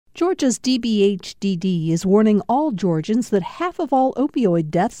Georgia's DBHDD is warning all Georgians that half of all opioid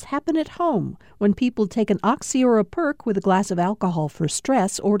deaths happen at home when people take an Oxy or a Perk with a glass of alcohol for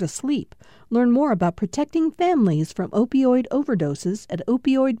stress or to sleep. Learn more about protecting families from opioid overdoses at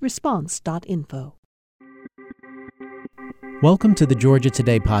opioidresponse.info. Welcome to the Georgia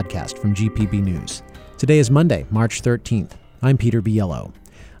Today podcast from GPB News. Today is Monday, March 13th. I'm Peter Biello.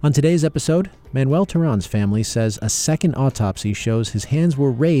 On today's episode, Manuel Teran's family says a second autopsy shows his hands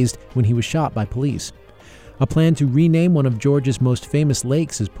were raised when he was shot by police. A plan to rename one of Georgia's most famous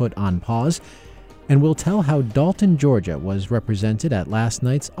lakes is put on pause, and we'll tell how Dalton, Georgia was represented at last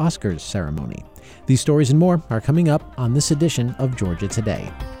night's Oscars ceremony. These stories and more are coming up on this edition of Georgia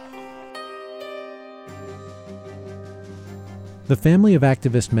Today. The family of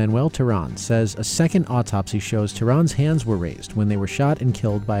activist Manuel Teran says a second autopsy shows Teran's hands were raised when they were shot and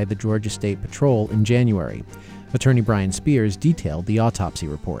killed by the Georgia State Patrol in January. Attorney Brian Spears detailed the autopsy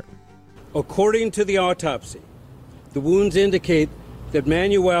report. According to the autopsy, the wounds indicate that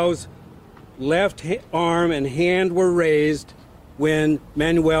Manuel's left arm and hand were raised when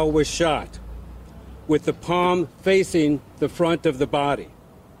Manuel was shot, with the palm facing the front of the body.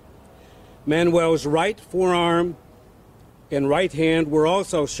 Manuel's right forearm and right hand were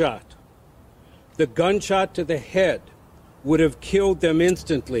also shot. The gunshot to the head would have killed them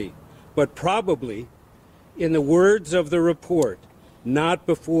instantly, but probably, in the words of the report, not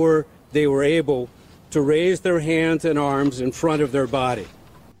before they were able to raise their hands and arms in front of their body.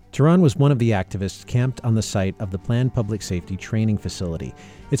 Teran was one of the activists camped on the site of the planned public safety training facility.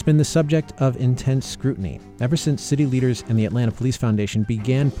 It's been the subject of intense scrutiny ever since city leaders and the Atlanta Police Foundation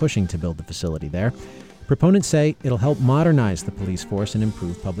began pushing to build the facility there. Proponents say it'll help modernize the police force and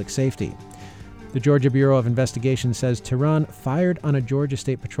improve public safety. The Georgia Bureau of Investigation says Teran fired on a Georgia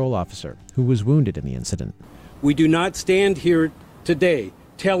State Patrol officer who was wounded in the incident. We do not stand here today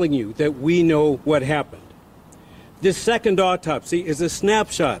telling you that we know what happened. This second autopsy is a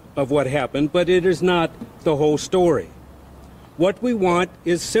snapshot of what happened, but it is not the whole story. What we want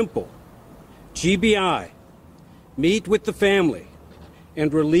is simple. GBI, meet with the family,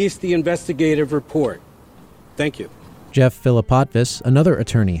 and release the investigative report. Thank you. Jeff Filipotvis, another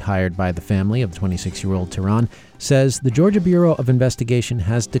attorney hired by the family of 26-year-old Teran, says the Georgia Bureau of Investigation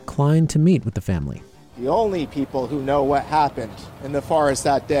has declined to meet with the family. The only people who know what happened in the forest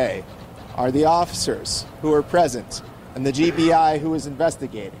that day are the officers who were present and the GBI who is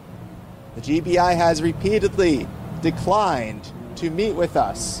investigating. The GBI has repeatedly declined to meet with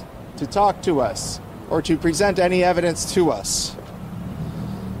us, to talk to us, or to present any evidence to us.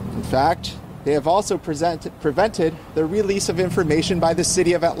 In fact, they have also prevented the release of information by the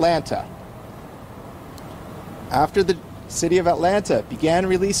City of Atlanta. After the City of Atlanta began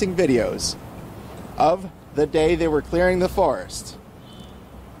releasing videos of the day they were clearing the forest,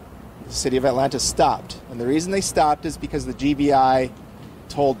 the City of Atlanta stopped. And the reason they stopped is because the GBI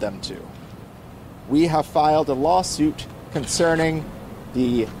told them to. We have filed a lawsuit concerning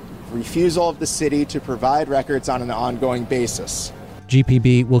the refusal of the city to provide records on an ongoing basis.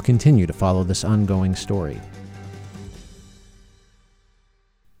 GPB will continue to follow this ongoing story.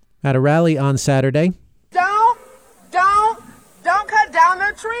 At a rally on Saturday, Don't cut down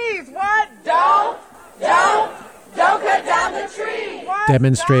the trees. What? Don't cut down the trees. What?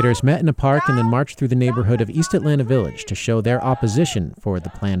 demonstrators met in a park and then marched through the neighborhood of East Atlanta Village to show their opposition for the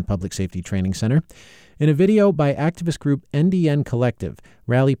planned public safety training center. In a video by activist group NDN Collective,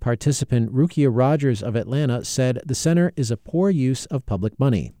 rally participant Rukia Rogers of Atlanta said the center is a poor use of public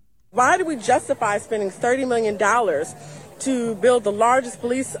money. Why do we justify spending $30 million to build the largest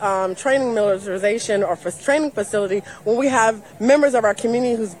police training militarization or training facility when we have members of our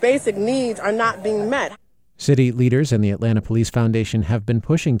community whose basic needs are not being met? City leaders and the Atlanta Police Foundation have been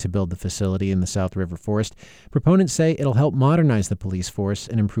pushing to build the facility in the South River Forest. Proponents say it'll help modernize the police force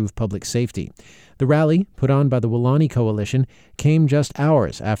and improve public safety. The rally, put on by the Wilani Coalition, came just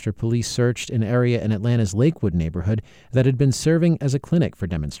hours after police searched an area in Atlanta's Lakewood neighborhood that had been serving as a clinic for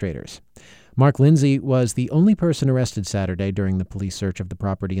demonstrators. Mark Lindsay was the only person arrested Saturday during the police search of the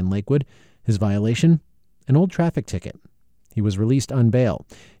property in Lakewood. His violation? An old traffic ticket. He was released on bail.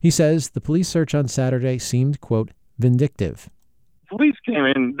 He says the police search on Saturday seemed, quote, vindictive. Police came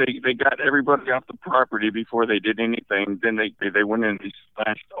in, they got everybody off the property before they did anything. Then they went in and they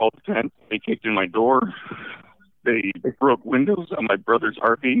slashed all the tents. They kicked in my door. They broke windows on my brother's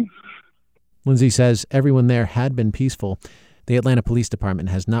RV. Lindsay says everyone there had been peaceful. The Atlanta Police Department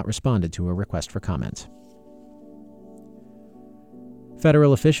has not responded to a request for comment.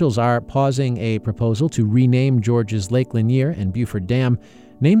 Federal officials are pausing a proposal to rename Georgia's Lake Lanier and Buford Dam,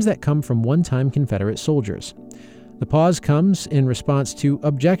 names that come from one-time Confederate soldiers. The pause comes in response to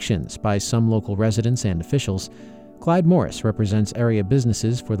objections by some local residents and officials. Clyde Morris represents area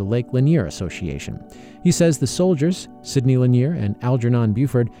businesses for the Lake Lanier Association. He says the soldiers, Sidney Lanier and Algernon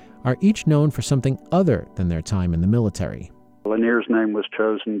Buford, are each known for something other than their time in the military. Lanier's name was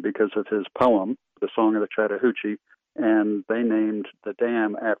chosen because of his poem, The Song of the Chattahoochee, and they named the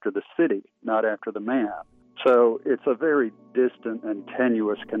dam after the city, not after the man. So it's a very distant and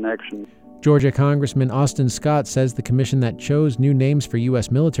tenuous connection. Georgia Congressman Austin Scott says the commission that chose new names for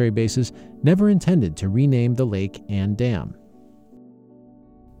U.S. military bases never intended to rename the lake and dam.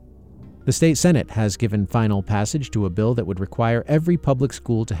 The state Senate has given final passage to a bill that would require every public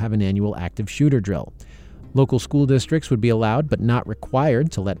school to have an annual active shooter drill. Local school districts would be allowed but not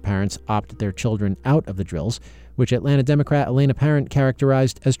required to let parents opt their children out of the drills, which Atlanta Democrat Elena Parent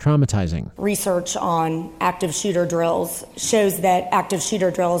characterized as traumatizing. Research on active shooter drills shows that active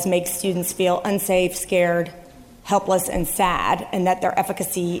shooter drills make students feel unsafe, scared, helpless, and sad, and that their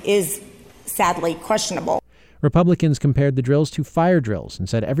efficacy is sadly questionable. Republicans compared the drills to fire drills and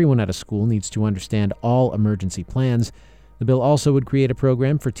said everyone at a school needs to understand all emergency plans. The bill also would create a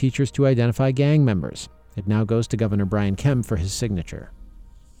program for teachers to identify gang members. It now goes to Governor Brian Kemp for his signature.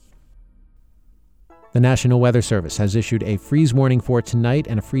 The National Weather Service has issued a freeze warning for tonight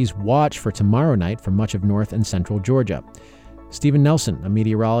and a freeze watch for tomorrow night for much of north and central Georgia. Stephen Nelson, a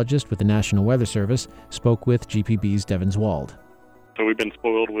meteorologist with the National Weather Service, spoke with GPB's Devins Wald. So we've been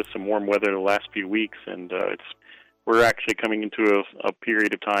spoiled with some warm weather the last few weeks, and we're actually coming into a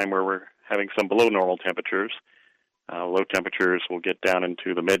period of time where we're having some below normal temperatures. Low temperatures will get down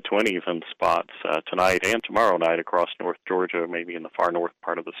into the mid-20s in spots tonight and tomorrow night across North Georgia, maybe in the far north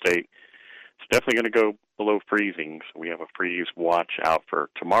part of the state. It's definitely going to go below freezing, so we have a freeze watch out for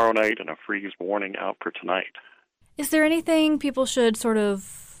tomorrow night and a freeze warning out for tonight. Is there anything people should sort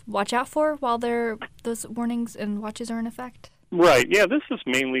of watch out for while those warnings and watches are in effect? Right, yeah, this is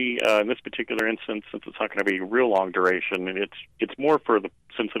mainly, in this particular instance, since it's not going to be real long duration, and it's more for the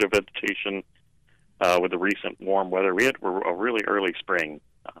sensitive vegetation with the recent warm weather. We had a really early spring,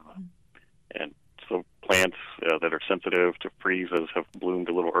 and so plants that are sensitive to freezes have bloomed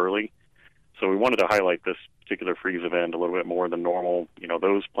a little early. So we wanted to highlight this particular freeze event a little bit more than normal.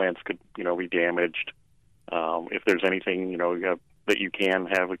 Those plants could, be damaged. If there's anything, that you can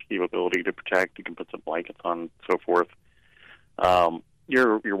have a capability to protect, you can put some blankets on, and so forth.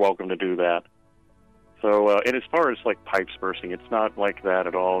 You're welcome to do that. So, and as far as pipes bursting, it's not like that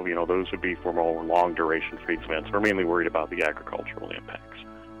at all. Those would be for more long duration freeze events. We're mainly worried about the agricultural impacts.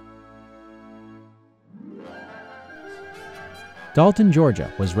 Dalton,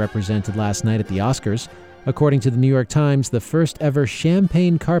 Georgia, was represented last night at the Oscars. According to the New York Times, the first ever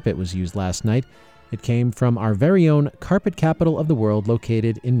champagne carpet was used last night. It came from our very own carpet capital of the world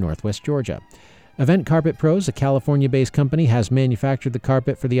located in Northwest Georgia. Event Carpet Pros, a California-based company, has manufactured the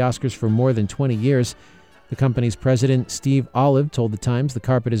carpet for the Oscars for more than 20 years. The company's president, Steve Olive, told the Times the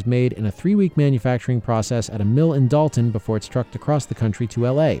carpet is made in a 3-week manufacturing process at a mill in Dalton before it's trucked across the country to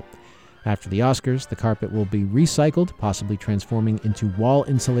L.A. After the Oscars, the carpet will be recycled, possibly transforming into wall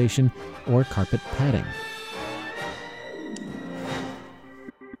insulation or carpet padding.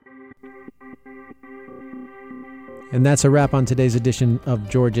 And that's a wrap on today's edition of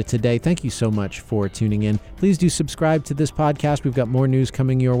Georgia Today. Thank you so much for tuning in. Please do subscribe to this podcast. We've got more news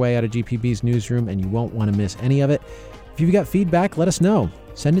coming your way out of GPB's newsroom, and you won't want to miss any of it. If you've got feedback, let us know.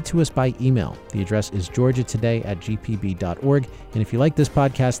 Send it to us by email. The address is georgiatoday@gpb.org. And if you like this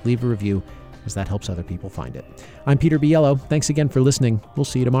podcast, leave a review, as that helps other people find it. I'm Peter Biello. Thanks again for listening. We'll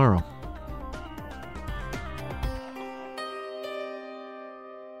see you tomorrow.